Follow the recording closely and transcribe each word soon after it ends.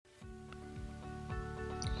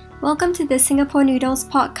Welcome to the Singapore Noodles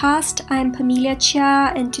podcast. I'm Felicia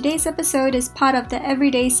Tan, and today's episode is part of the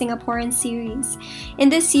Everyday Singaporean series. In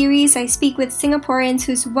this series, I speak with Singaporeans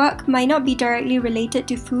whose work might not be directly related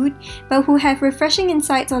to food, but who have refreshing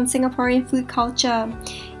insights on Singaporean food culture.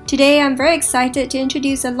 Today, I'm very excited to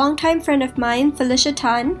introduce a longtime friend of mine, Felicia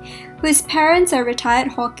Tan, whose parents are retired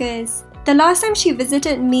hawkers. The last time she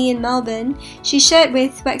visited me in Melbourne, she shared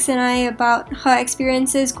with Wex and I about her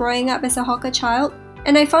experiences growing up as a hawker child,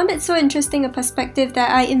 and I found it so interesting a perspective that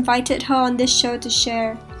I invited her on this show to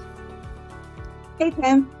share. Hey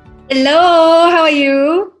Pam. Hello, how are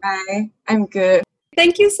you? Hi, I'm good.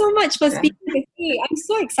 Thank you so much for speaking with me. I'm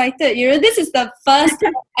so excited. This is the first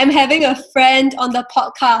time I'm having a friend on the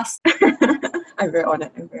podcast. I'm very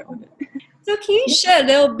honored. So can you share a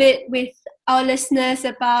little bit with our listeners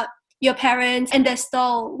about your parents and their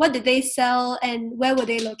stall? What did they sell and where were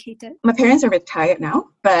they located? My parents are retired now,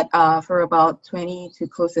 but for about 20 to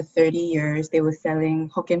close to 30 years, they were selling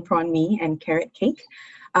Hokkien prawn mee and carrot cake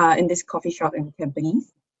in this coffee shop in Tampines.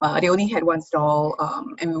 They only had one stall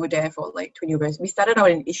and we were there for like 20 years. We started out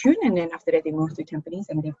in Yishun and then after that they moved to Tampines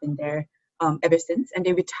and they've been there ever since. And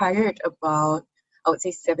they retired about, I would say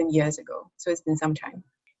 7 years ago. So it's been some time.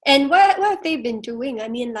 And what have they been doing? I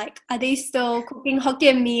mean, are they still cooking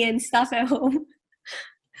Hokkien mee and stuff at home?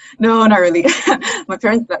 No, not really. My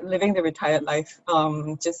parents are living the retired life,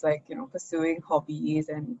 just pursuing hobbies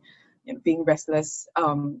and being restless,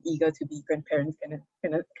 eager to be grandparents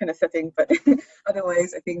kind of setting. But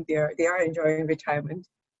otherwise, I think they are enjoying retirement.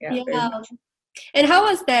 Yeah. Very much. And how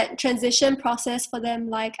was that transition process for them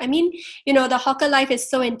like? I mean, the hawker life is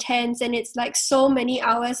so intense and it's like so many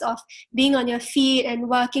hours of being on your feet and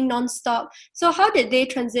working nonstop. So how did they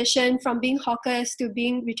transition from being hawkers to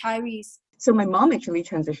being retirees? So my mom actually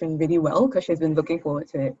transitioned really well because she's been looking forward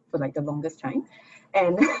to it for like the longest time.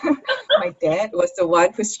 And my dad was the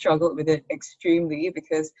one who struggled with it extremely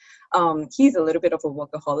because he's a little bit of a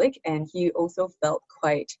workaholic and he also felt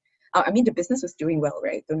quite... the business was doing well,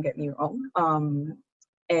 right? Don't get me wrong.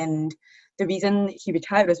 And the reason he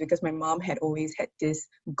retired was because my mom had always had this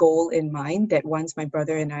goal in mind that once my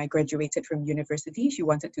brother and I graduated from university, she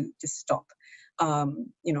wanted to just stop,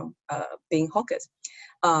 being hawkers.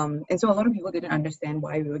 And so a lot of people didn't understand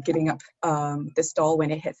why we were giving up the stall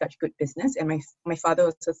when it had such good business. And my father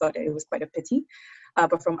also thought that it was quite a pity.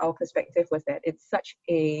 But from our perspective was that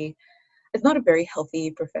it's not a very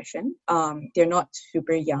healthy profession. They're not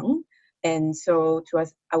super young. And so to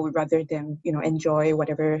us, I would rather them, enjoy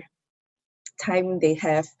whatever time they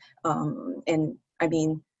have.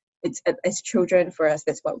 It's as children for us,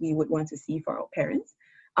 that's what we would want to see for our parents.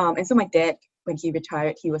 And so my dad, when he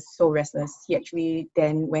retired, he was so restless. He actually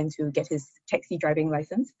then went to get his taxi driving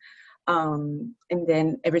license. And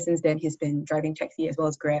then ever since then, he's been driving taxi as well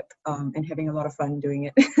as Grab and having a lot of fun doing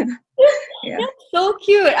it. Yeah. That's so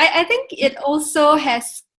cute. I think it also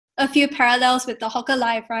has a few parallels with the hawker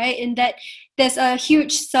life, right? In that there's a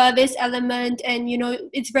huge service element and,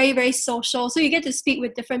 it's very, very social. So you get to speak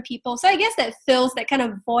with different people. So I guess that fills that kind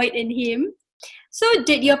of void in him. So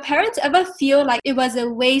did your parents ever feel like it was a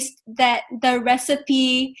waste that the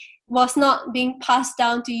recipe was not being passed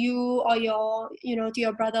down to you or to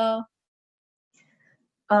your brother?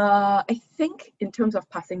 I think in terms of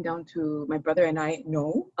passing down to my brother and I,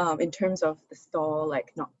 no. In terms of the stall,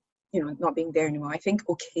 not being there anymore, I think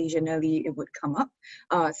occasionally it would come up.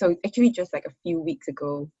 So actually just like a few weeks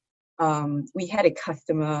ago, we had a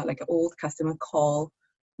customer, like an old customer, call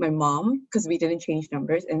my mom because we didn't change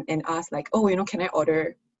numbers and asked like, can I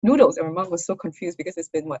order noodles? And my mom was so confused because it's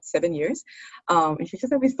been 7 years, and she just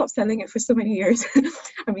said we stopped selling it for so many years.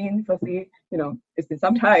 Firstly, it's been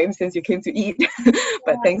some time since you came to eat,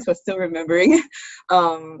 but thanks for still remembering.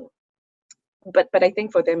 But I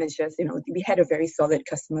think for them it's just we had a very solid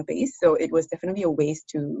customer base, so it was definitely a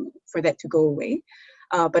waste for that to go away.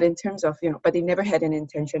 But in terms of but they never had an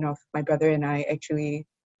intention of my brother and I actually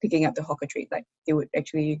picking up the hawker trade. Like they would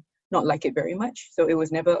actually not like it very much, so it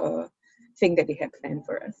was never a thing that they had planned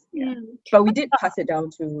for us. Yeah. But we did pass it down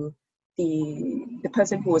to the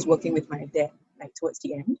person who was working with my dad, like towards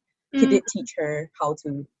the end. He did teach her how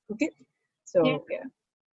to cook it. So yeah.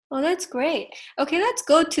 Oh, that's great. Okay, let's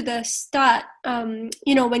go to the start.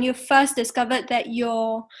 When you first discovered that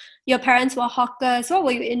your parents were hawkers, what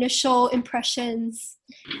were your initial impressions?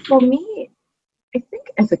 For me, I think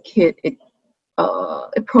as a kid, it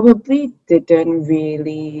probably didn't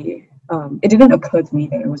really. It didn't occur to me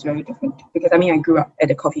that it was very different because I grew up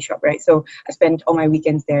at a coffee shop, right? So I spent all my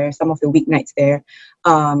weekends there, some of the weeknights there.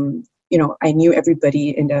 I knew everybody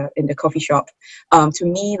in the coffee shop. To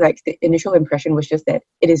me, like the initial impression was just that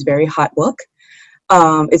it is very hard work.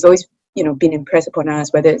 It's always been impressed upon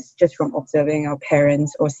us, whether it's just from observing our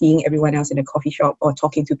parents or seeing everyone else in a coffee shop or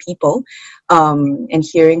talking to people, and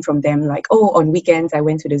hearing from them like, oh, on weekends I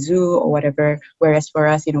went to the zoo or whatever, whereas for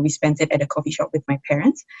us, we spent it at a coffee shop with my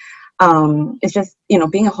parents. It's just,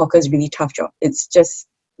 being a hawker is a really tough job. It's just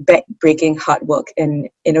back-breaking hard work and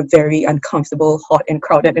in a very uncomfortable, hot and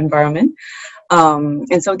crowded environment.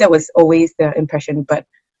 And so that was always the impression, but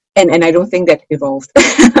and I don't think that evolved.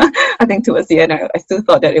 I think towards the end, I still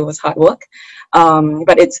thought that it was hard work.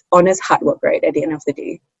 But it's honest hard work, right, at the end of the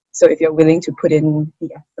day. So if you're willing to put in the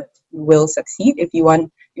effort, you will succeed. If you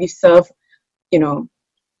serve,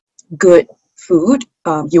 good food,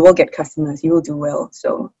 you will get customers, you will do well.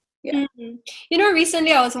 So yeah. Mm-hmm.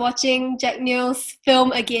 Recently I was watching Jack Neil's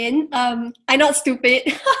film again. I'm Not Stupid.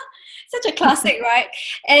 Such a classic, right?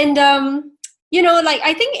 And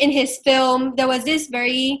I think in his film there was this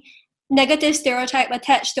very negative stereotype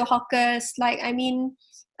attached to hawkers.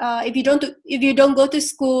 If you don't go to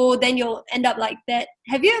school, then you'll end up like that.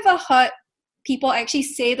 Have you ever heard people actually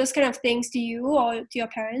say those kind of things to you or to your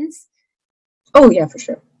parents? Oh yeah, for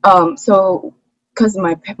sure. So because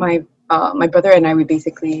my brother and I, we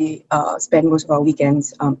basically spend most of our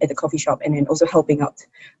weekends at the coffee shop and then also helping out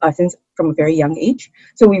since from a very young age.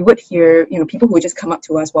 So we would hear, people who would just come up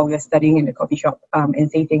to us while we were studying in the coffee shop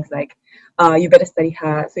and say things like, you better study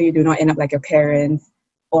hard so you do not end up like your parents,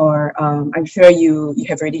 or I'm sure you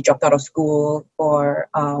have already dropped out of school, or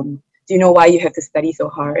do you know why you have to study so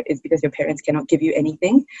hard? It's because your parents cannot give you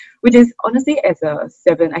anything, which is honestly, I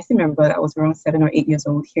still remember I was around 7 or 8 years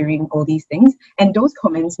old hearing all these things, and those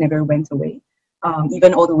comments never went away,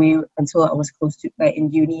 even all the way until I was close to like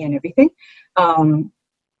in uni and everything.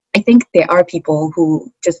 I think there are people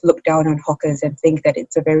who just look down on hawkers and think that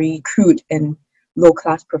it's a very crude and low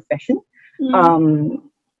class profession, and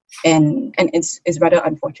it's rather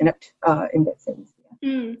unfortunate in that sense.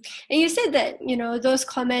 And you said that, those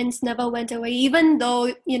comments never went away, even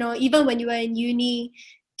though, even when you were in uni.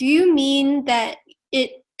 Do you mean that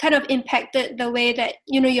it kind of impacted the way that,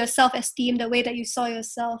 your self-esteem, the way that you saw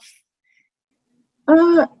yourself?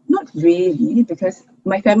 Not really, because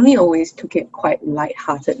my family always took it quite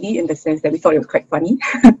lightheartedly in the sense that we thought it was quite funny.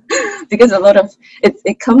 Because a lot of it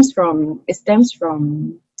stems from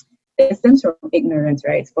ignorance,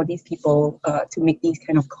 right? For these people to make these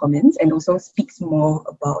kind of comments, and also speaks more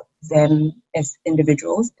about them as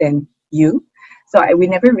individuals than you. So we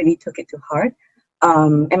never really took it to heart.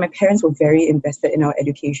 And my parents were very invested in our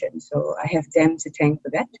education, so I have them to thank for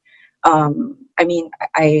that.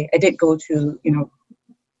 I did go to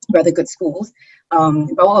rather good schools,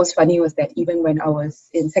 but what was funny was that even when I was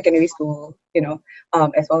in secondary school,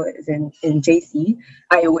 as well as in JC,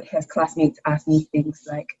 I would have classmates ask me things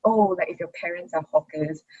like, oh, like if your parents are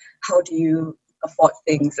hawkers, how do you afford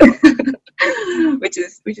things? which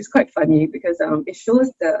is quite funny, because it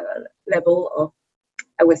shows the level of,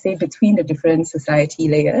 I would say, between the different society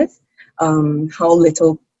layers, how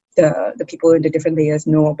little the people in the different layers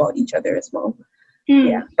know about each other as well.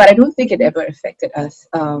 Yeah, but I don't think it ever affected us.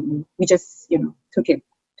 We just, took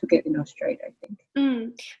it in our stride, I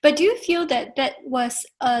think. But do you feel that was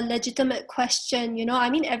a legitimate question?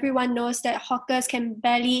 Everyone knows that hawkers can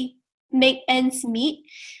barely make ends meet.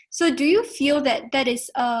 So do you feel that is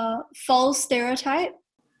a false stereotype?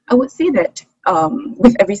 I would say that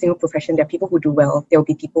with every single profession, there are people who do well. There will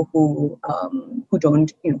be people who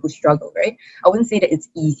don't, who struggle, right? I wouldn't say that it's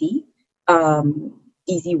easy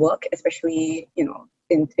work, especially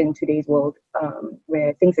in today's world,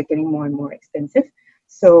 where things are getting more and more expensive.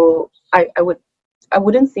 So I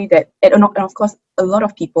wouldn't say that, and of course a lot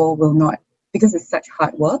of people will not, because it's such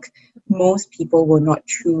hard work, most people will not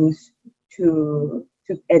choose to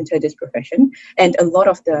enter this profession, and a lot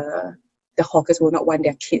of the hawkers will not want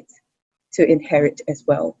their kids to inherit as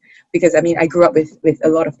well, because I grew up with a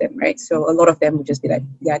lot of them, right? So a lot of them would just be like,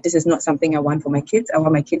 yeah, this is not something I want for my kids. I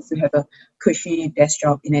want my kids to have a cushy desk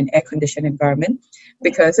job in an air-conditioned environment,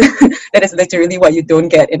 because that is literally what you don't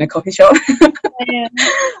get in a coffee shop. Yeah.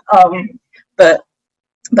 But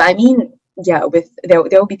yeah, there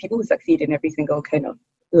will be people who succeed in every single kind of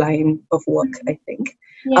line of work, I think.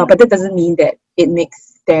 Yeah. But that doesn't mean that it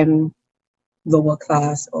makes them lower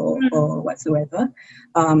class or whatsoever.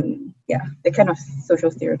 The kind of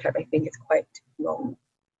social stereotype, I think, is quite wrong.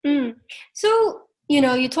 So,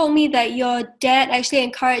 you told me that your dad actually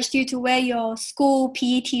encouraged you to wear your school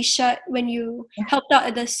PE t-shirt when you helped out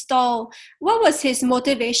at the stall. What was his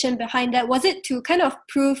motivation behind that? Was it to kind of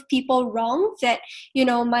prove people wrong that,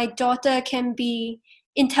 my daughter can be,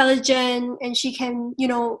 intelligent and she can,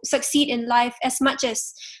 succeed in life as much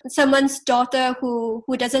as someone's daughter who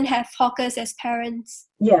doesn't have hawkers as parents?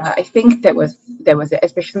 Yeah, I think that was it.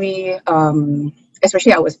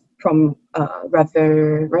 Especially I was from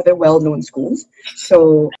rather well-known schools.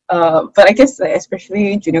 So, but I guess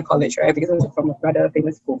especially junior college, right? Because I was from a rather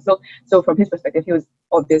famous school. So from his perspective, he was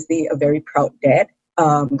obviously a very proud dad.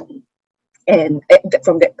 And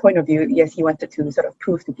from that point of view, yes, he wanted to sort of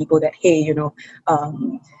prove to people that, hey,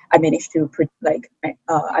 I managed to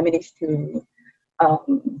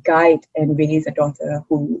guide and raise a daughter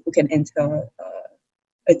who can enter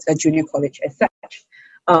a junior college as such.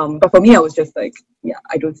 But for me, I was just like, yeah,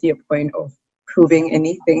 I don't see a point of proving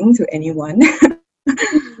anything to anyone.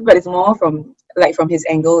 But it's more from his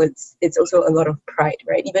angle. It's also a lot of pride,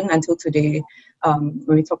 right? Even until today, when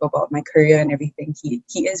we talk about my career and everything, he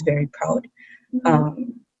is very proud.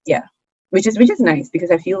 Yeah, which is nice,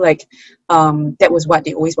 because I feel like that was what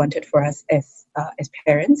they always wanted for us as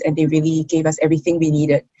parents, and they really gave us everything we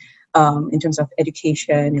needed in terms of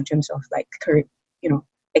education, in terms of like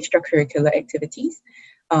extracurricular activities.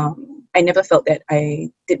 I never felt that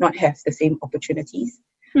I did not have the same opportunities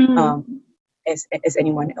as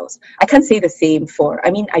anyone else. I can't say the same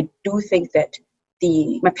I do think that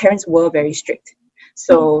my parents were very strict.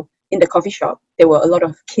 So in the coffee shop, there were a lot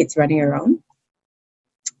of kids running around.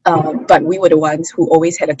 But we were the ones who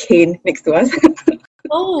always had a cane next to us.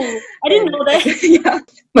 Oh, I didn't know that. Yeah,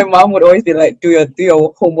 my mom would always be like, do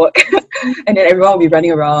your homework. And then everyone would be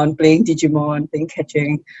running around playing Digimon, playing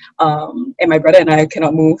catching. And my brother and I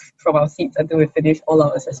cannot move from our seats until we finish all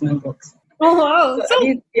our assessment books. Oh, wow.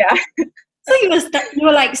 So yeah. So you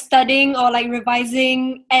were like studying or like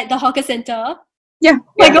revising at the hawker center? Yeah.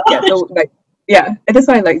 Oh my God. Yeah. So and that's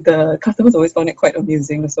why the customers always found it quite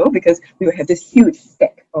amusing also, because we would have this huge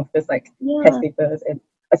stack of just test papers and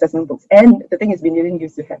assessment books. And the thing is, we didn't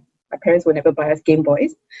used to have, my parents would never buy us Game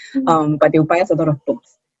Boys, but they would buy us a lot of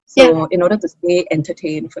books. So in order to stay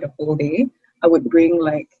entertained for the whole day, I would bring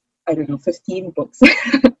 15 books to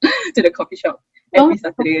the coffee shop every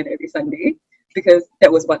Saturday and every Sunday, because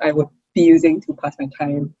that was what I would be using to pass my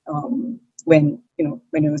time when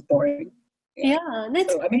it was boring. Yeah,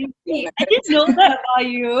 that's great. I didn't know that about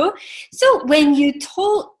you. So when you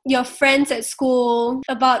told your friends at school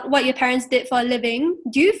about what your parents did for a living,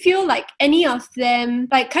 do you feel like any of them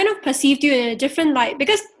kind of perceived you in a different light?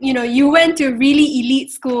 Because you went to really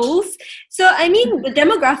elite schools. So I mean, the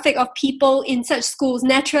demographic of people in such schools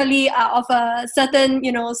naturally are of a certain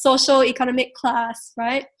social economic class,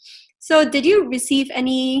 right? So did you receive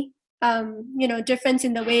any difference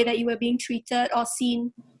in the way that you were being treated or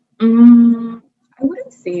seen? I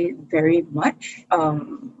wouldn't say very much. I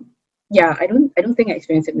don't think I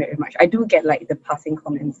experienced it very much. I do get the passing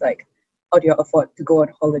comments how do you afford to go on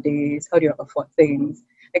holidays? How do you afford things?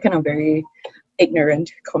 That kind of very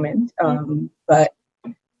ignorant comment. But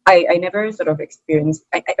I never sort of experienced.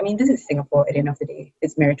 I mean, this is Singapore. At the end of the day,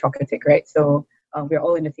 it's meritocratic, right? So we're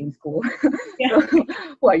all in the same school. So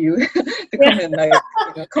who are you to come and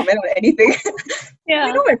comment on anything? Yeah,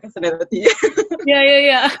 you know my personality.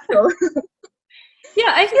 Yeah. So.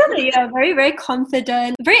 Yeah, I feel that you're a very, very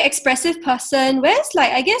confident, very expressive person. Whereas,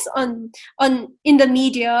 I guess on in the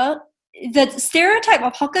media, the stereotype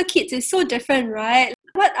of hawker kids is so different, right?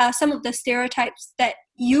 What are some of the stereotypes that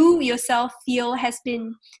you yourself feel has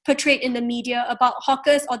been portrayed in the media about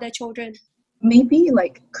hawkers or their children? Maybe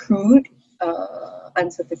crude,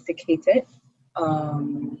 unsophisticated,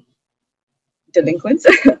 delinquents.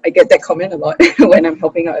 I get that comment a lot when I'm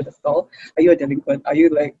helping out at the stall. Are you a delinquent? Are you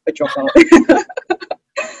a dropout?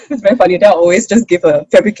 It's very funny. They'll always just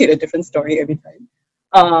fabricate a different story every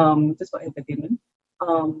time. Just for entertainment.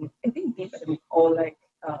 I think these are all they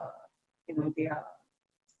are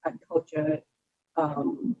uncultured.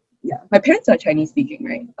 My parents are Chinese speaking,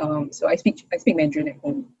 right? So I speak Mandarin at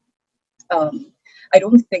home. I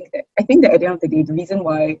think that at the end of the day, the reason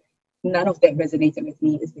why none of that resonated with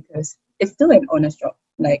me is because it's still an honest job.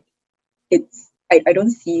 I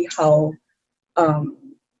don't see how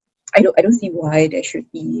I don't see why there should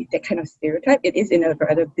be that kind of stereotype. It is in a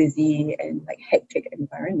rather busy and hectic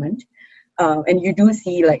environment, and you do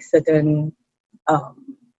see certain I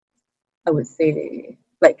would say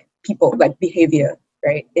people behavior,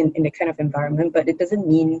 right, in the kind of environment, but it doesn't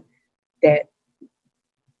mean that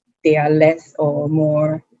they are less or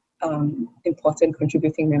more important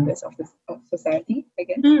contributing members of society, I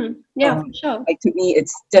guess. For sure. To me,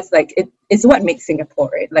 it's just it's what makes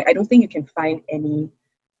Singapore, right? I don't think you can find any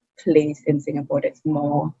place in Singapore that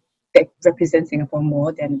represents Singapore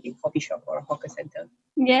more than a coffee shop or a hawker center.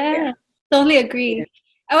 Yeah, totally agree. Yeah.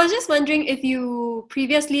 I was just wondering if you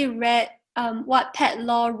previously read what Pat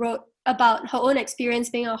Law wrote about her own experience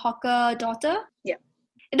being a hawker daughter. Yeah.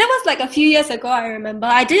 That was like a few years ago, I remember.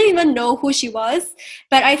 I didn't even know who she was,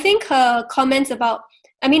 but I think her comments about,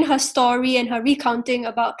 her story and her recounting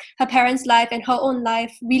about her parents' life and her own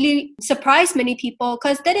life really surprised many people,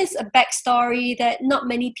 because that is a backstory that not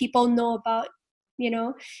many people know about,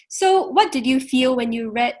 So what did you feel when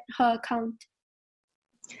you read her account?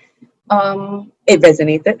 It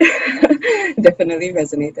resonated. Definitely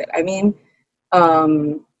resonated.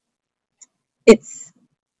 It's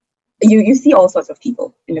you see all sorts of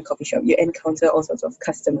people in the coffee shop. You encounter all sorts of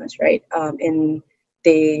customers, right? And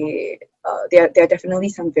there are definitely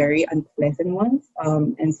some very unpleasant ones.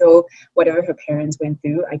 And so whatever her parents went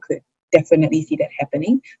through, I could definitely see that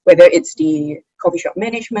happening. Whether it's the coffee shop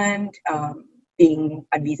management being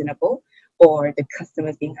unreasonable, or the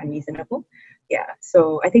customers being unreasonable. Yeah.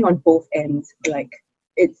 So I think on both ends,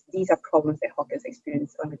 these are problems that hawkers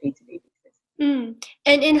experience on a day-to-day basis.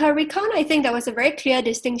 And in her recount, I think there was a very clear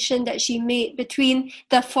distinction that she made between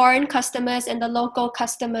the foreign customers and the local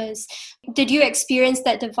customers. Did you experience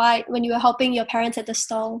that divide when you were helping your parents at the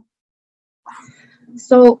stall?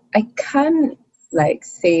 So I can't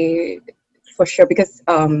say for sure, because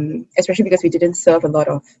especially because we didn't serve a lot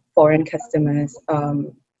of foreign customers,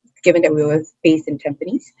 given that we were based in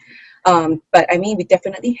Tampines. But we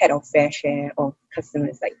definitely had our fair share of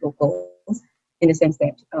customers, like locals, in the sense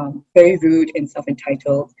that very rude and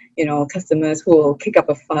self-entitled, customers who will kick up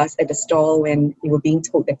a fuss at the stall when we were being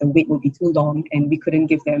told that the wait would be too long and we couldn't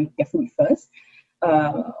give them their food first.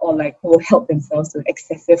 Or who will help themselves to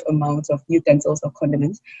excessive amounts of utensils or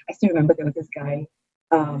condiments. I still remember there was this guy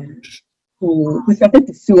who threatened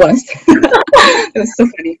to sue us. It was so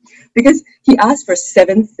funny because he asked for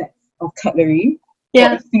 7 sets of cutlery for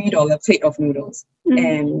a $3 plate of noodles,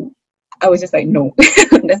 and I was just like, no,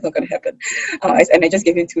 that's not going to happen. And I just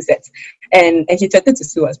gave him 2 sets, and he threatened to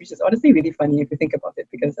sue us, which is honestly really funny if you think about it,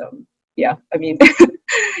 because he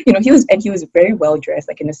was very well dressed,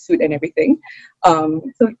 like in a suit and everything.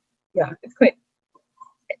 So yeah, it's quite.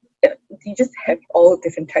 You just have all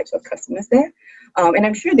different types of customers there, and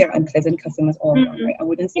I'm sure there are unpleasant customers all around. Right? I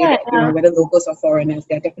wouldn't say that whether locals or foreigners,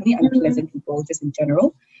 there are definitely unpleasant people just in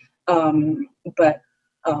general. But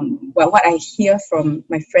what I hear from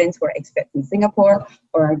my friends who are expats in Singapore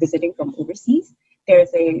or are visiting from overseas,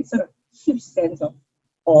 there's a sort of huge sense of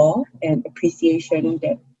awe and appreciation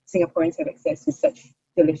that Singaporeans have access to such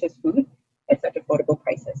delicious food at such affordable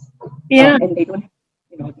prices. And they don't,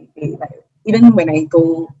 even when I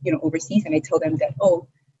go, overseas, and I tell them that,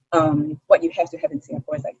 what you have to have in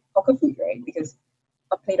Singapore is like hawker food, right? Because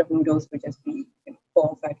a plate of noodles would just be $4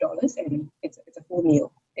 or $5, and it's a full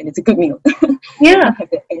meal, and it's a good meal. You don't have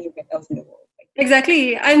that anywhere else in the world.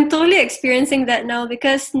 Exactly. I'm totally experiencing that now,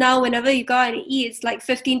 because now whenever you go out and eat, it's like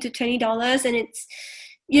 $15 to $20, and it's,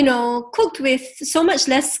 cooked with so much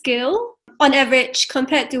less skill on average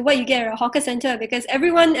compared to what you get at a hawker center, because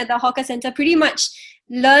everyone at the hawker center pretty much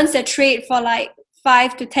learns their trade for like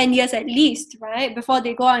 5 to 10 years at least, right? Before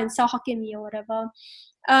they go out and sell Hokkien mee or whatever.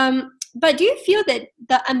 But do you feel that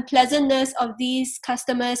the unpleasantness of these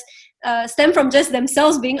customers stem from just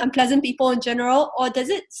themselves being unpleasant people in general, or does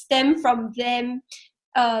it stem from them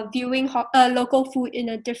viewing local food in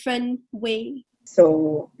a different way?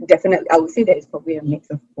 So definitely, I would say that it's probably a mix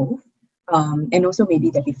of both. And also maybe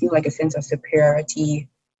that they feel like a sense of superiority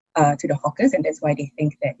to the hawkers, and that's why they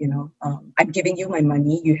think that, I'm giving you my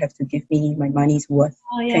money, you have to give me my money's worth,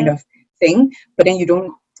 kind of thing. But then you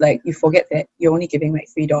don't, you forget that you're only giving like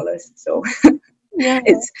 $3. So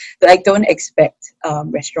it's like, don't expect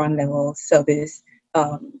restaurant level service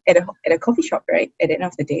at a coffee shop, right, at the end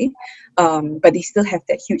of the day. But they still have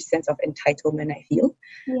that huge sense of entitlement, I feel.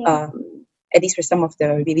 At least for some of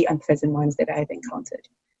the really unpleasant ones that I've encountered.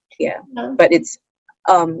 But it's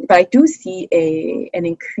but I do see an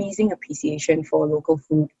increasing appreciation for local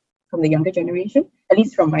food from the younger generation, at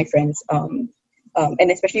least from my friends, and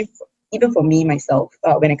especially even for me myself,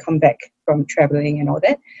 when I come back from traveling and all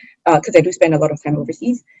that, because I do spend a lot of time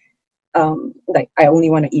overseas. I only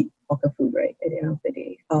want to eat hawker food, right, at the end of the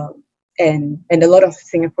day. And a lot of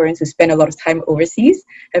Singaporeans who spend a lot of time overseas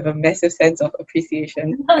have a massive sense of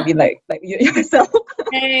appreciation. I mean, like you yourself.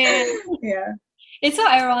 Yeah. It's so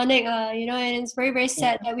ironic, and it's very, very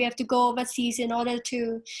sad that we have to go overseas in order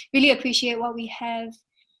to really appreciate what we have.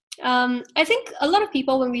 I think a lot of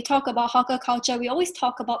people, when we talk about hawker culture, we always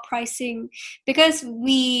talk about pricing, because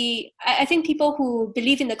I think people who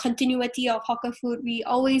believe in the continuity of hawker food, we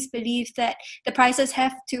always believe that the prices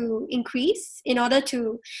have to increase in order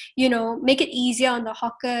to, make it easier on the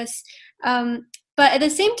hawkers. But at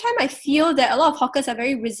the same time, I feel that a lot of hawkers are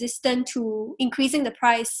very resistant to increasing the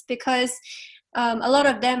price because a lot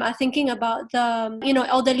of them are thinking about the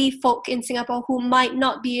elderly folk in Singapore who might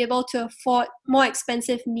not be able to afford more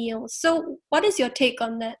expensive meals. So what is your take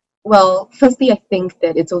on that? Well, firstly, I think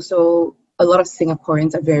that it's also a lot of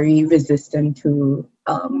Singaporeans are very resistant to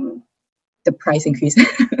the price increase.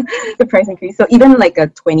 The price increase. So even like a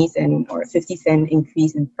 20 cent or 50 cent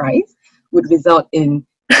increase in price would result in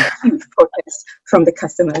a huge protest from the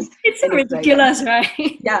customers. It's And it's ridiculous, right?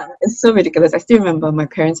 yeah, it's so ridiculous. I still remember my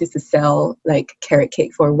parents used to sell like carrot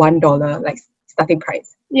cake for $1, like starting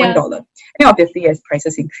price, Yeah. $1. And obviously, as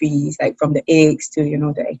prices increase, like from the eggs to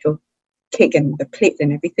the actual cake and the plates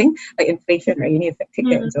and everything, like inflation, right? You need to take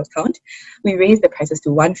that into account. We raised the prices to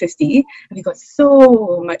 $1.50, and we got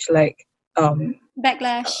so much like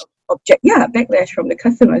backlash. Backlash from the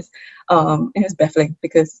customers. It was baffling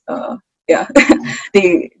because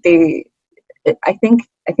they I think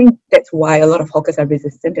that's why a lot of hawkers are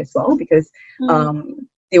resistant as well, because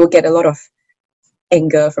they will get a lot of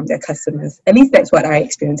anger from their customers. At least that's what I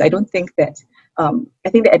experienced. I don't think that I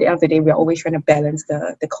think that at the end of the day we're always trying to balance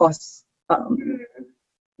the costs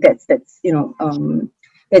that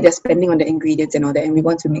they're spending on the ingredients and all that, and we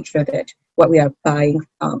want to make sure that what we are buying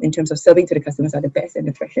in terms of serving to the customers are the best and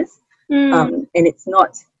the freshest. And it's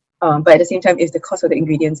not but at the same time, if the cost of the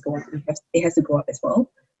ingredients go up, it has to go up as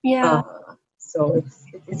well. So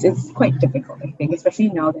it's quite difficult, I think, especially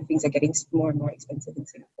now that things are getting more and more expensive in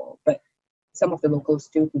Singapore. But some of the locals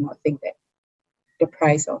still do not think that the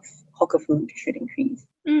price of hawker food should increase.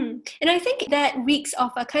 And I think that reeks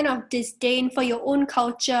of a kind of disdain for your own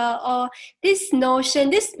culture, or this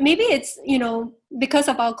notion, maybe it's, because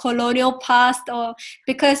of our colonial past, or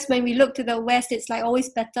because when we look to the West, it's like always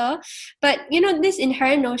better. But, this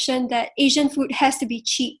inherent notion that Asian food has to be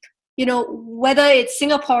cheap, whether it's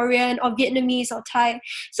Singaporean or Vietnamese or Thai.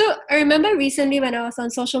 So I remember recently when I was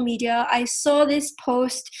on social media, I saw this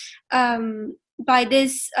post by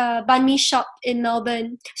this banh mi shop in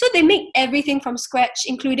Melbourne. So they make everything from scratch,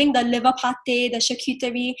 including the liver pate, the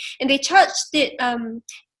charcuterie, and they charged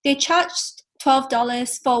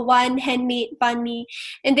 $12 for one handmade banh mi.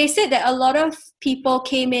 And they said that a lot of people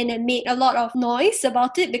came in and made a lot of noise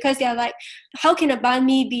about it because they're like, how can a banh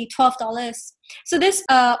mi be $12? So this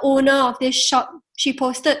owner of this shop, she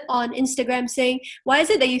posted on Instagram saying, why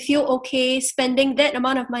is it that you feel okay spending that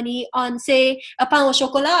amount of money on, say, a pain au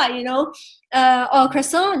chocolat, or a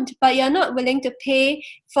croissant, but you're not willing to pay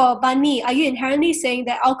for banh mi? Are you inherently saying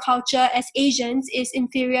that our culture as Asians is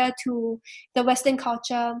inferior to the Western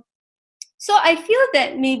culture? So I feel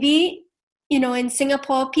that maybe, in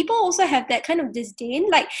Singapore, people also have that kind of disdain.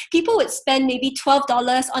 Like, people would spend maybe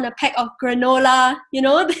 $12 on a pack of granola,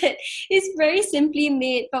 that is very simply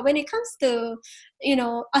made. But when it comes to,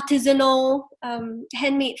 artisanal,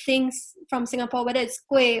 handmade things from Singapore, whether it's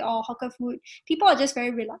kueh or hawker food, people are just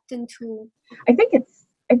very reluctant to. I think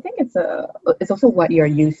it's also what you're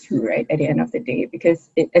used to, right? At the end of the day, because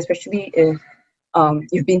especially if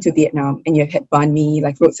you've been to Vietnam and you've had banh mi,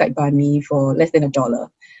 like roadside banh mi, for less than $1,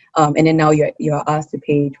 and then now you're asked to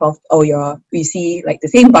pay 12. You see like the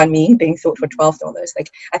same banh mi being sold for $12. Like,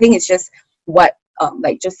 I think it's just what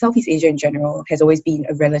just Southeast Asia in general has always been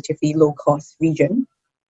a relatively low cost region,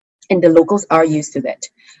 and the locals are used to that.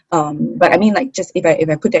 But I mean, like, just if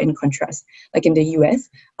I put that in contrast, like in the US,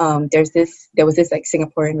 there was this like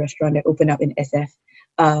Singaporean restaurant that opened up in SF.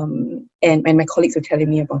 And my colleagues were telling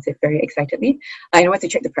me about it very excitedly. I went to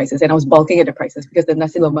check the prices, and I was balking at the prices because the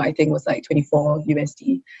nasi lemak, I think, was like 24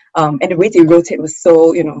 USD. And the way they wrote it was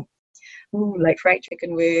so, like fried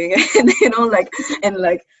chicken wing, and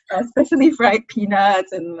especially fried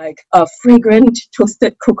peanuts, and like fragrant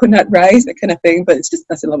toasted coconut rice, that kind of thing. But it's just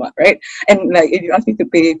nasi lemak, right? And like, if you ask me to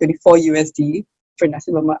pay 24 USD for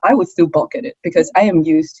nasi lemak, I would still balk at it because I am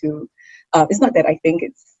used to. It's not that I think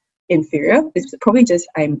it's inferior. It's probably just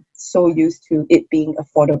I'm so used to it being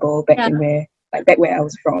affordable back where I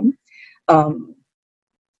was from,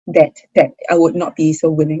 that I would not be so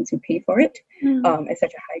willing to pay for it at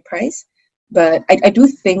such a high price. But I do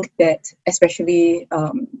think that, especially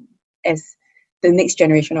as the next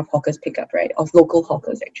generation of hawkers pick up, right, of local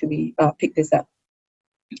hawkers actually pick this up,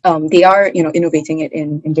 they are innovating it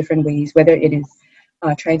in different ways, whether it is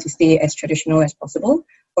trying to stay as traditional as possible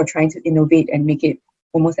or trying to innovate and make it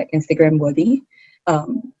almost like Instagram worthy,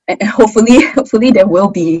 and hopefully there will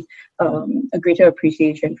be a greater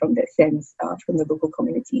appreciation from that sense from the local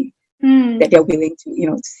community, that they're willing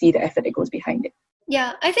to see the effort that goes behind it.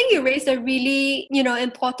 Yeah, I think you raised a really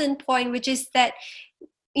important point, which is that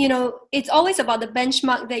it's always about the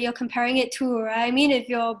benchmark that you're comparing it to, right? I mean, if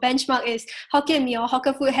your benchmark is Hokkien mee or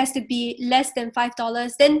hawker food has to be less than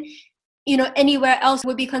 $5, then anywhere else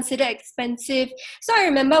would be considered expensive. So I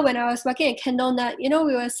remember when I was working at Candle Nut, we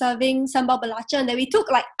were serving sambal belacan, and then we took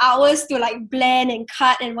like hours to like blend and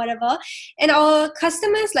cut and whatever. And our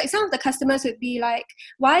customers, like some of the customers would be like,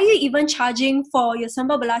 why are you even charging for your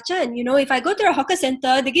sambal belacan? If I go to a hawker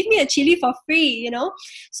center, they give me a chili for free,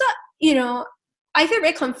 So, I feel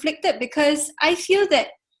very conflicted because I feel that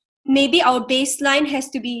maybe our baseline has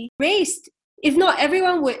to be raised. If not,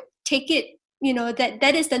 everyone would take it,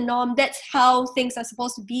 that is the norm. That's how things are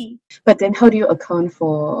supposed to be. But then how do you account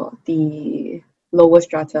for the lower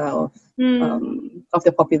strata of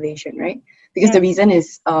the population, right? Because the reason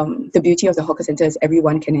is the beauty of the hawker center is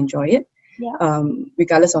everyone can enjoy it,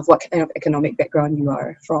 regardless of what kind of economic background you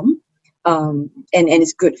are from. And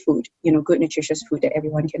it's good food, good nutritious food that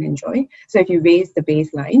everyone can enjoy. So if you raise the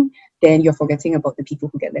baseline, then you're forgetting about the people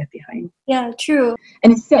who get left behind. Yeah, true.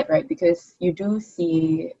 And it's sad, right? Because you do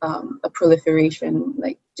see a proliferation,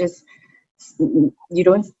 like just you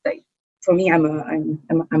don't like. For me, I'm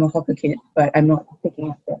a hawker kid, but I'm not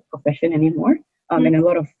picking up that profession anymore. And a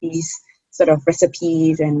lot of these sort of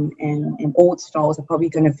recipes and old stalls are probably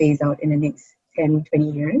going to phase out in the next 10,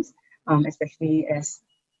 20 years, especially as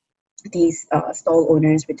these stall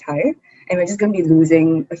owners retire, and we're just going to be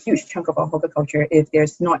losing a huge chunk of our hawker culture if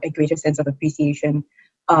there's not a greater sense of appreciation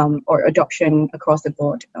or adoption across the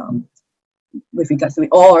board with regards to it,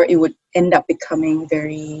 or it would end up becoming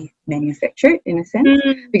very manufactured in a sense,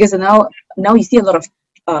 because now you see a lot of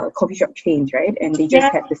coffee shop chains, right, and they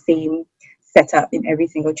just have the same setup in every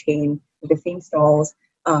single chain with the same stalls,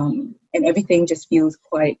 and everything just feels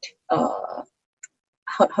quite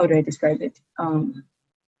how do I describe it?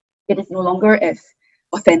 It is no longer as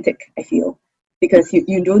authentic, I feel, because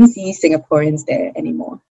you don't see Singaporeans there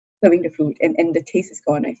anymore serving the food, and the taste is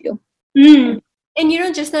gone, I feel.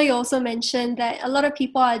 And just now you also mentioned that a lot of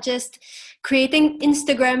people are just creating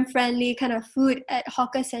Instagram-friendly kind of food at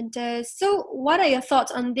hawker centers. So what are your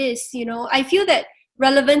thoughts on this? I feel that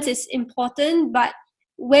relevance is important, but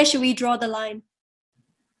where should we draw the line?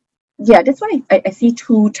 Yeah, that's why I see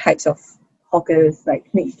two types of hawkers,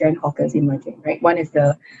 like next gen hawkers emerging, right? One is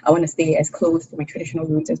I want to stay as close to my traditional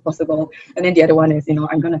roots as possible, and then the other one is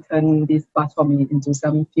I'm going to turn this bak chor mee into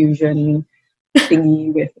some fusion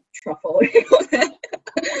thingy with truffle,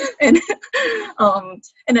 and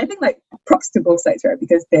I think like props to both sides, right?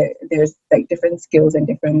 Because there's like different skills and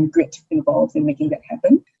different grit involved in making that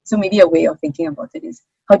happen. So maybe a way of thinking about it is,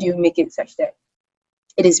 how do you make it such that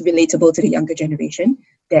it is relatable to the younger generation,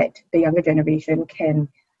 that the younger generation can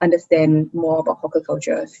understand more about hawker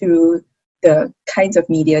culture through the kinds of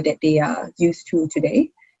media that they are used to today,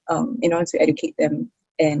 in order to educate them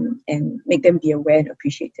and make them be aware and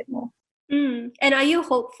appreciate it more. And are you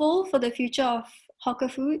hopeful for the future of hawker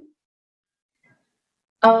food?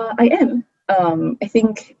 I am. I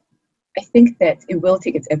think that it will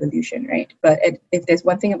take its evolution, right? But if there's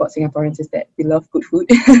one thing about Singaporeans is that we love good food.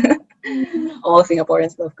 All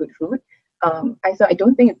Singaporeans love good food. I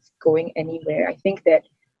don't think it's going anywhere. I think that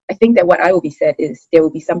what I will be said is there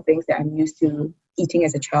will be some things that I'm used to eating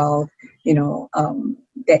as a child,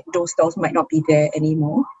 that those stalls might not be there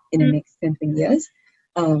anymore in the next 10, 20 years.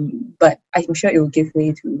 But I'm sure it will give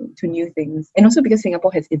way to new things. And also because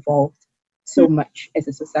Singapore has evolved so much as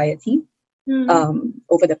a society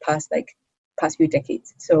over the past few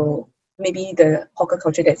decades. So maybe the hawker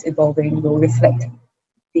culture that's evolving will reflect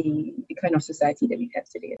the kind of society that we have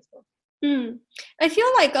today as well. I feel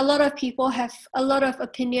like a lot of people have a lot of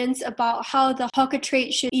opinions about how the hawker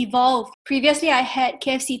trade should evolve. Previously, I had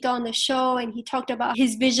KFC on the show, and he talked about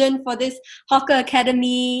his vision for this hawker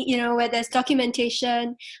academy, where there's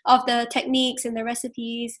documentation of the techniques and the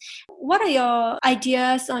recipes. What are your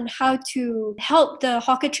ideas on how to help the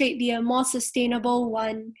hawker trade be a more sustainable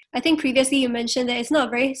one? I think previously you mentioned that it's not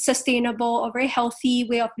a very sustainable or very healthy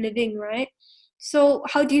way of living, right? So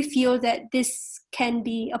how do you feel that this can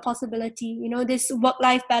be a possibility, this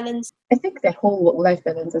work-life balance? I think that whole work-life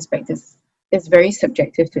balance aspect is very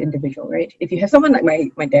subjective to individual, right? If you have someone like my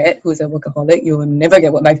dad, who's a workaholic, you will never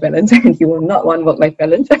get work-life balance, and he will not want work-life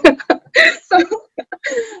balance.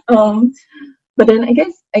 But then I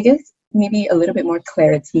guess maybe a little bit more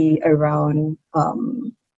clarity around how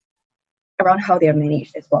they are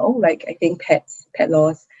managed as well. Like I think pet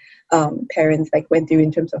laws, parents went through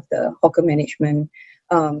in terms of the hawker management,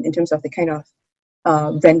 in terms of the kind of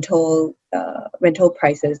rental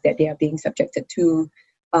prices that they are being subjected to.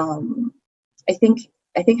 I think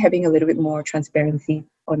having a little bit more transparency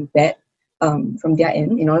on that from their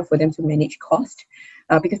end, in order for them to manage cost,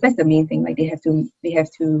 because that's the main thing. Like they have to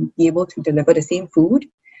be able to deliver the same food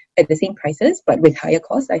at the same prices, but with higher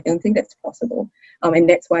costs. I don't think that's possible. And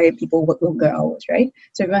that's why people work longer hours, right?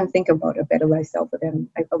 So if you want to think about a better lifestyle for them,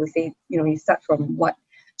 I would say, you start from what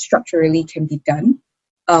structurally can be done,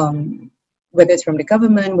 whether it's from the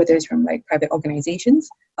government, whether it's from like private organizations,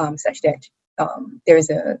 such that there's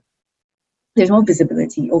more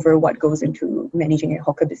visibility over what goes into managing a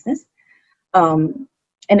hawker business. And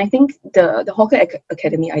I think the Hawker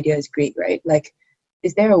Academy idea is great, right? Like,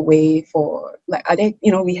 is there a way for, like, are there,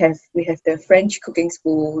 we have the French cooking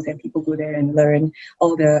schools and people go there and learn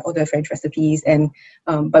all the French recipes, and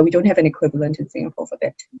but we don't have an equivalent in Singapore for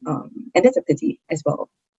that, and that's a pity as well.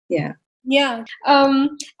 Yeah. Yeah. I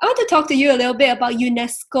want to talk to you a little bit about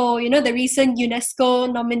UNESCO, the recent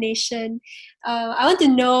UNESCO nomination. I want to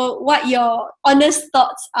know what your honest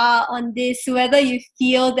thoughts are on this, whether you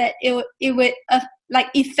feel that it would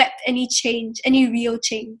affect any change, any real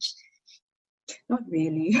change. Not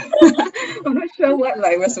really. I'm not sure what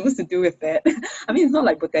we're supposed to do with that. I mean, it's not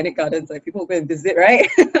like botanic gardens, like people go and visit, right?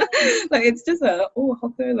 Like it's just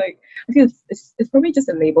hawker. Like I feel it's probably just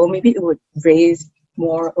a label. Maybe it would raise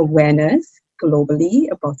more awareness globally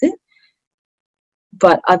about it.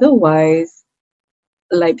 But otherwise,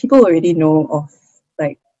 like people already know of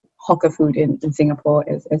like hawker food in Singapore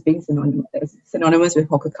as being synonymous with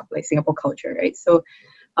hawker, like Singapore culture, right? So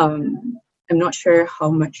I'm not sure how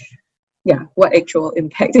much. Yeah, what actual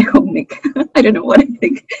impact it will make. I don't know what I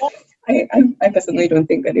think. I personally don't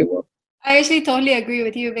think that it will. I actually totally agree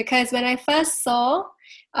with you, because when I first saw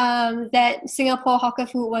that Singapore hawker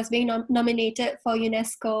food was being nominated for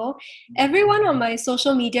UNESCO, everyone on my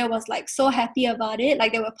social media was like so happy about it.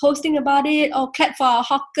 Like they were posting about it, clap for our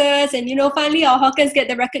hawkers, and finally our hawkers get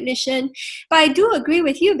the recognition. But I do agree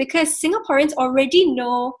with you, because Singaporeans already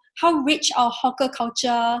know how rich our hawker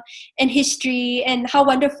culture and history and how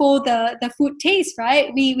wonderful the food tastes,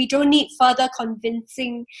 right? We don't need further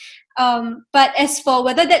convincing. But as for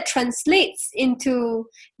whether that translates into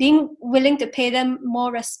being willing to pay them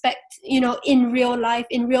more respect, in real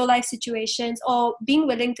life situations, or being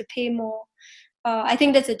willing to pay more, I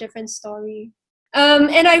think that's a different story.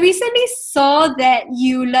 And I recently saw that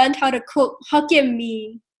you learned how to cook Hokkien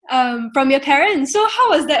mee from your parents. So how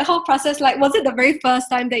was that whole process like? Was it the very first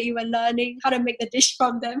time that you were learning how to make the dish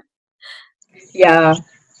from them? Yeah.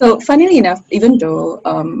 So funnily enough, even though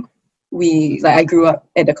I grew up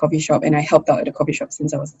at the coffee shop and I helped out at the coffee shop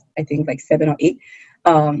since I was, I think, like 7 or 8,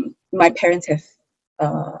 my parents have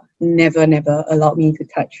never allowed me to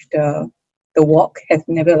touch the wok, have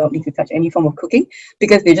never allowed me to touch any form of cooking,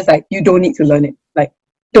 because they're just like, you don't need to learn it. Like,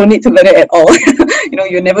 don't need to learn it at all.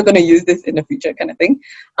 You're never going to use this in the future, kind of thing.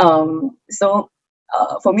 So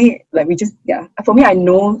for me, for me, I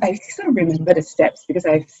sort of remember the steps because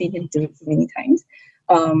I've seen him do it so many times.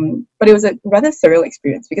 But it was a rather surreal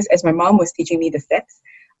experience, because as my mom was teaching me the steps,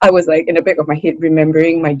 I was like in the back of my head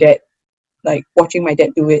remembering my dad, like watching my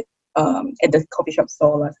dad do it at the coffee shop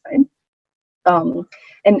stall last time.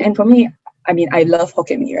 And for me, I mean, I love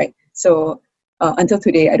Hokkien mee, right? So until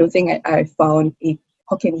today, I don't think I found a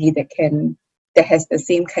Hokkien mee that has the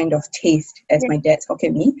same kind of taste as my dad's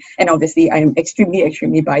Hokkien mee. And obviously, I'm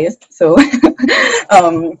extremely biased. So,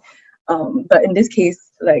 but in this case,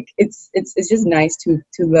 like it's just nice to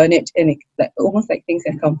learn it, and like almost like things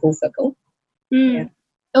have come full circle. Yeah.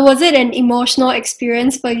 Was it an emotional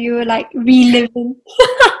experience for you, like reliving?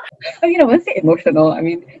 I mean, I wouldn't say emotional. I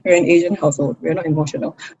mean, we're an Asian household. We're not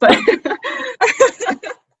emotional, but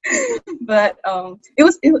it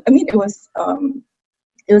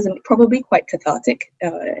was probably quite cathartic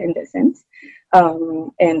in that sense.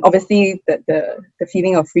 And obviously, the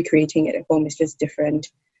feeling of recreating it at home is just different.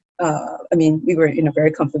 I mean, we were in a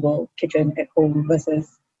very comfortable kitchen at home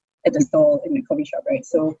versus at the stall in the coffee shop, right?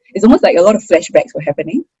 So it's almost like a lot of flashbacks were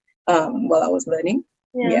happening while I was learning.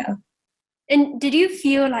 Yeah. And did you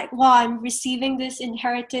feel like, wow, I'm receiving this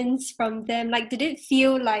inheritance from them? Like, did it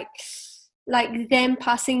feel like them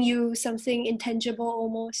passing you something intangible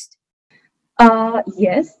almost?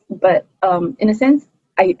 Yes, but in a sense,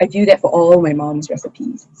 I do that for all my mom's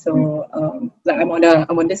recipes. So I'm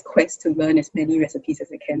on this quest to learn as many recipes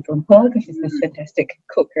as I can from her, because she's this fantastic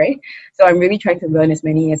cook, right? So I'm really trying to learn as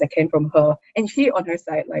many as I can from her. And she, on her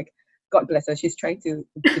side, like, God bless her, she's trying to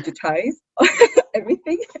digitize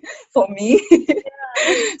everything for me.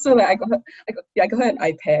 So like I got her an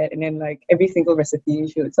iPad, and then like every single recipe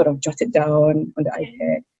she would sort of jot it down on the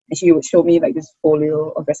iPad, and she would show me like this folio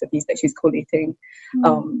of recipes that she's collating.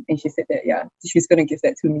 And she said that she's gonna give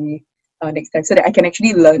that to me next time, so that I can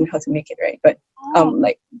actually learn how to make it, right? But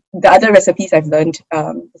like the other recipes I've learned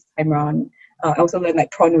this time around, I also learned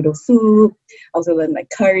like prawn noodle soup. I also learned like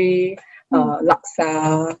curry,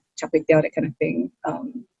 laksa, char kway teow, that kind of thing.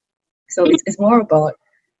 So it's more about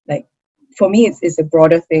like, for me, it's a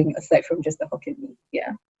broader thing aside from just the Hokkien Mee.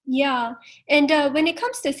 Yeah. Yeah, and when it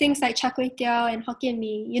comes to things like char kway teow and Hokkien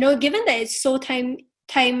Mee, given that it's so time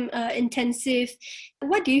intensive,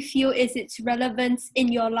 what do you feel is its relevance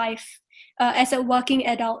in your life as a working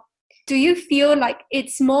adult? Do you feel like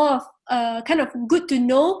it's more of a kind of good to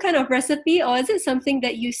know kind of recipe, or is it something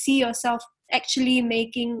that you see yourself actually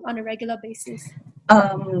making on a regular basis?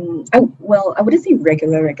 I wouldn't say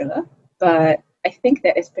regular, but I think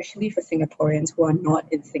that especially for Singaporeans who are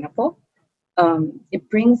not in Singapore, it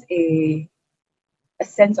brings a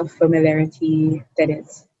sense of familiarity that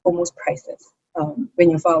is almost priceless. When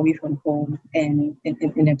you're far away from home and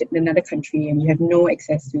in another country and you have no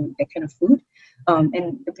access to that kind of food.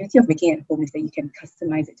 And the beauty of making it at home is that you can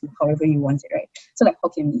customize it to however you want it, right? So like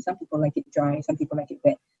Hokkien Mee, some people like it dry, some people like it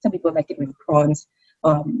wet, some people like it with prawns,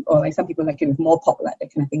 or like some people like it with more pork lard,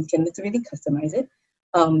 that kind of thing. You can literally customize it.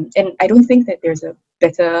 And I don't think that there's a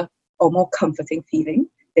better or more comforting feeling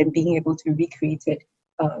than being able to recreate it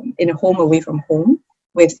in a home away from home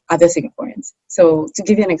with other Singaporeans. So to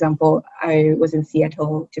give you an example, I was in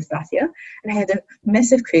Seattle just last year and I had a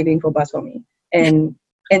massive craving for bak chor mee. And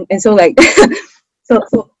so like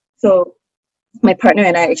so my partner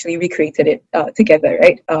and I actually recreated it together,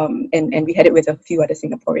 right? And we had it with a few other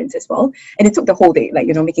Singaporeans as well. And it took the whole day, like,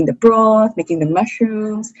 making the broth, making the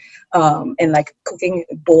mushrooms, and like cooking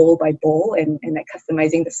bowl by bowl and like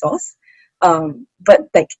customizing the sauce. But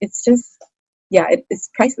like, it's just, yeah, it's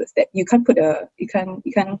priceless. That you can't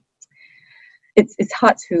it's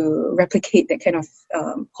hard to replicate that kind of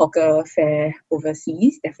hawker fare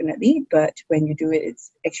overseas, definitely. But when you do it,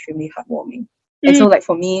 it's extremely heartwarming. And so like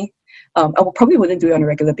for me, I wouldn't do it on a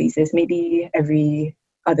regular basis. Maybe every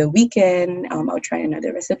other weekend, I'll try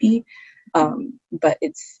another recipe. But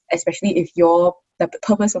it's especially if the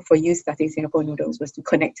purpose for you starting Singapore Noodles was to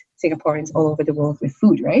connect Singaporeans all over the world with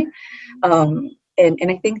food, right? And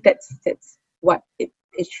I think that's what it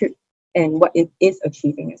should and what it is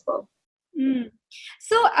achieving as well.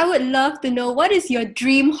 So I would love to know, what is your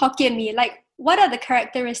dream Hokkien Mee? Like, what are the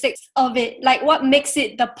characteristics of it? Like, what makes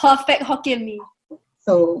it the perfect Hokkien Mee?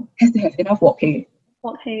 So it has to have enough wok hei.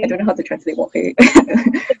 Wok hei. I don't know how to translate wok hei.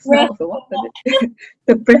 The smell of the wok,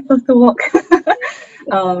 the breath of the wok.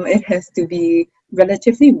 It has to be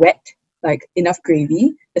relatively wet, like enough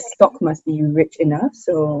gravy. The stock must be rich enough,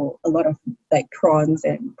 so a lot of like prawns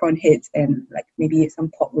and prawn heads and like maybe some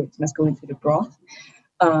pork ribs must go into the broth.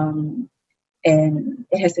 And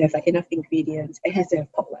it has to have like enough ingredients. It has to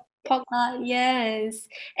have pork lard. Pork lard, yes.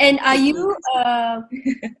 And are you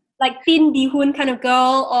like thin bee hoon kind of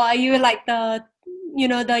girl, or are you like the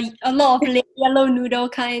a lot of yellow noodle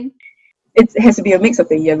kind? It has to be a mix of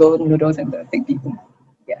the yellow noodles and the thick bee hoon.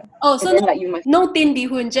 Yeah. Oh, so no thin bee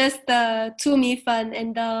hoon, just the tu mi fan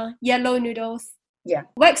and the yellow noodles. Yeah.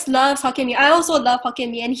 Wax loves Hokkien Mee. I also love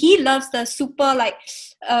Hokkien Mee, and he loves the super like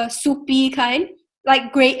soupy kind,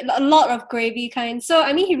 like a lot of gravy kind. So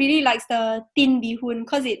I mean, he really likes the thin bee hoon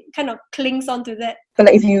because it kind of clings onto that. But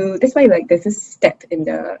like that's why like there's this step in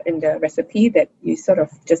the recipe that you sort of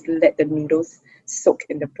just let the noodles soak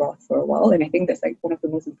in the broth for a while, and I think that's like one of the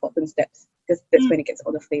most important steps because that's when it gets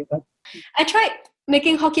all the flavor. I tried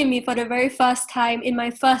making Hokkien Mee for the very first time in my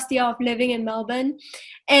first year of living in Melbourne,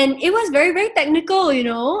 and it was very, very technical.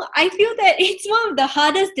 I feel that it's one of the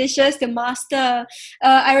hardest dishes to master.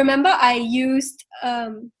 I remember I used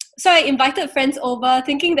so I invited friends over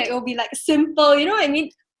thinking that it will be like simple, I mean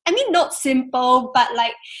not simple, but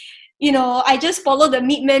like, I just followed the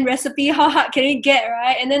meat man recipe. How hard can it get,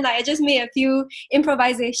 right? And then like I just made a few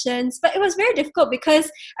improvisations, but it was very difficult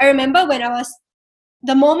because I remember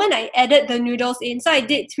the moment I added the noodles in, so I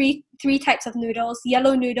did three types of noodles: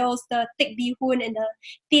 yellow noodles, the thick bee hoon, and the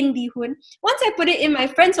thin bee hoon. Once I put it in, my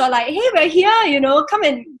friends were like, "Hey, we're here, come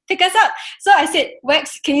and pick us up." So I said,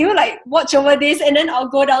 "Wax, can you like watch over this, and then I'll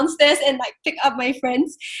go downstairs and like pick up my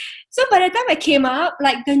friends." So by the time I came up,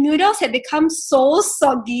 like the noodles had become so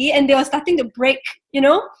soggy and they were starting to break,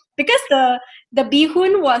 because the bee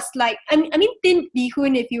hoon was like, I mean thin bee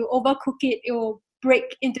hoon, if you overcook it, it will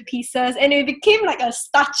break into pieces and it became like a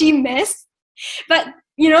starchy mess. But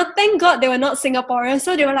thank God they were not Singaporean,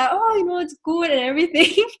 so they were like, "Oh, it's good and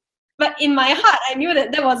everything." But in my heart, I knew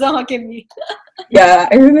that wasn't Hokkien Mee. Yeah,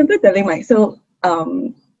 I remember telling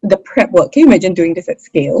the prep work. Can you imagine doing this at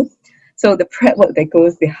scale? So the prep work that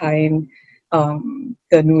goes behind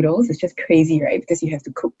the noodles. It's just crazy, right? Because you have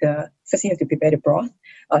to first you have to prepare the broth.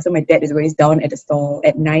 So my dad is always down at the stall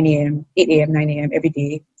at 9 a.m., 8 a.m., 9 a.m. every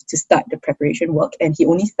day to start the preparation work, and he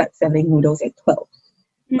only starts selling noodles at 12.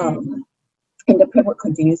 And the prep work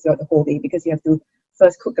continues throughout the whole day because you have to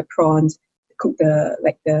first cook the prawns, cook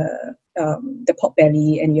the pork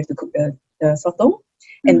belly, and you have to cook the sotong.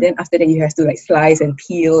 And then after that, you have to like slice and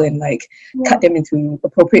peel and like cut them into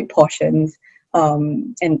appropriate portions.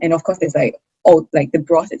 And of course, there's like all like the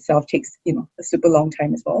broth itself takes a super long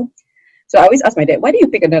time as well. So I always ask my dad, why do you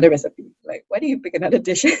pick another recipe? Like, why do you pick another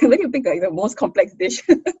dish? Why do you pick like the most complex dish?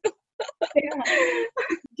 Yeah.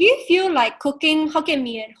 Do you feel like cooking Hokkien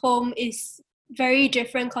mee at home is very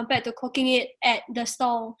different compared to cooking it at the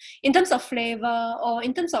stall in terms of flavor or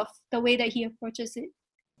in terms of the way that he approaches it?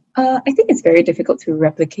 I think it's very difficult to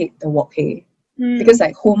replicate the wok hei because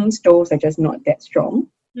like home stoves are just not that strong.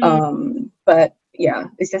 But yeah,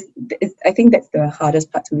 I think that's the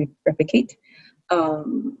hardest part to replicate.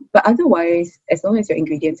 But otherwise, as long as your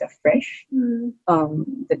ingredients are fresh,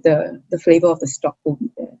 the flavor of the stock will be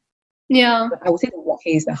there. Yeah. But I would say the wok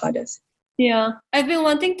hei is the hardest. Yeah, I've been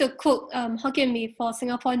wanting to cook Hokkien mee for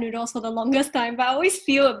Singapore noodles for the longest time, but I always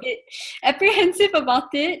feel a bit apprehensive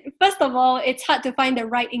about it. First of all, it's hard to find the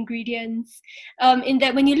right ingredients. In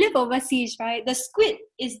that when you live overseas, right, the squid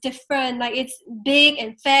is different. Like it's big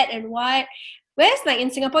and fat and white. Whereas like in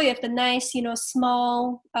Singapore, you have the nice,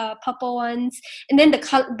 small purple ones. And then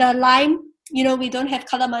the lime, we don't have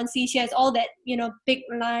calamansi here. It's all that, big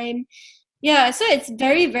lime. Yeah, so it's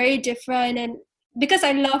very, very different. And because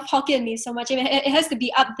I love Hokkien mee so much, it has to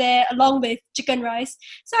be up there along with chicken rice.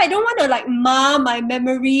 So I don't want to like mar my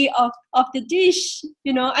memory of the dish.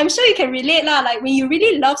 I'm sure you can relate lah. Like when you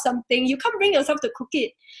really love something, you can't bring yourself to cook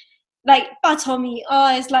it. Like bak chor mee,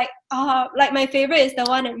 it's like my favorite is the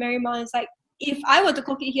one at Marymount. It's like if I were to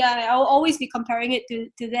cook it here, I'll always be comparing it to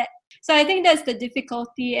that. So I think that's the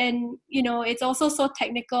difficulty, and it's also so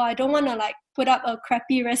technical. I don't want to like put up a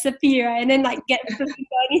crappy recipe, right, and then like get cooking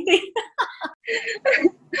or anything.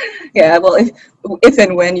 Yeah, well, if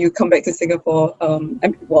and when you come back to Singapore,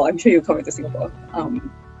 I'm sure you'll come back to Singapore.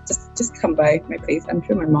 Just come by my place. I'm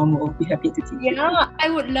sure my mom will be happy to teach you. Yeah, I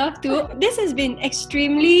would love to. This has been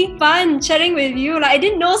extremely fun chatting with you. Like I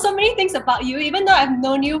didn't know so many things about you, even though I've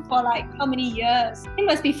known you for like how many years? I think it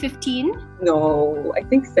must be 15. No, I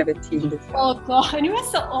think 17 this year. Oh god, you are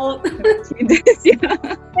so old. 17 this year.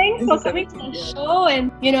 Thanks for coming to the show,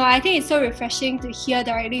 and I think it's so refreshing to hear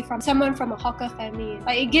directly from someone from a hawker family.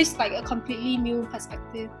 Like it gives like a completely new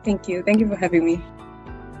perspective. Thank you for having me.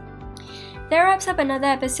 That wraps up another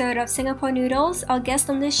episode of Singapore Noodles. Our guest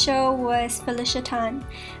on this show was Felicia Tan.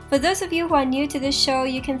 For those of you who are new to this show,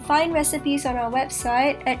 you can find recipes on our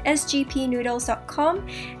website at sgpnoodles.com,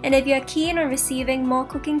 and if you're keen on receiving more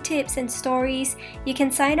cooking tips and stories, you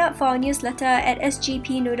can sign up for our newsletter at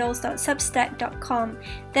sgpnoodles.substack.com.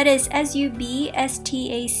 That is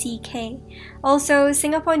SUBSTACK. Also,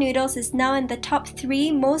 Singapore Noodles is now in the top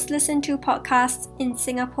 3 most listened to podcasts in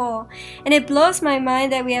Singapore, and it blows my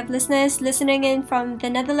mind that we have listeners listening in from the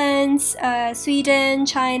Netherlands, Sweden,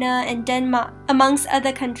 China, and Denmark, amongst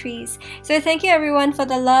other countries. So thank you everyone for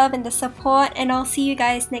the love and the support, and I'll see you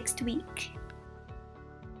guys next week.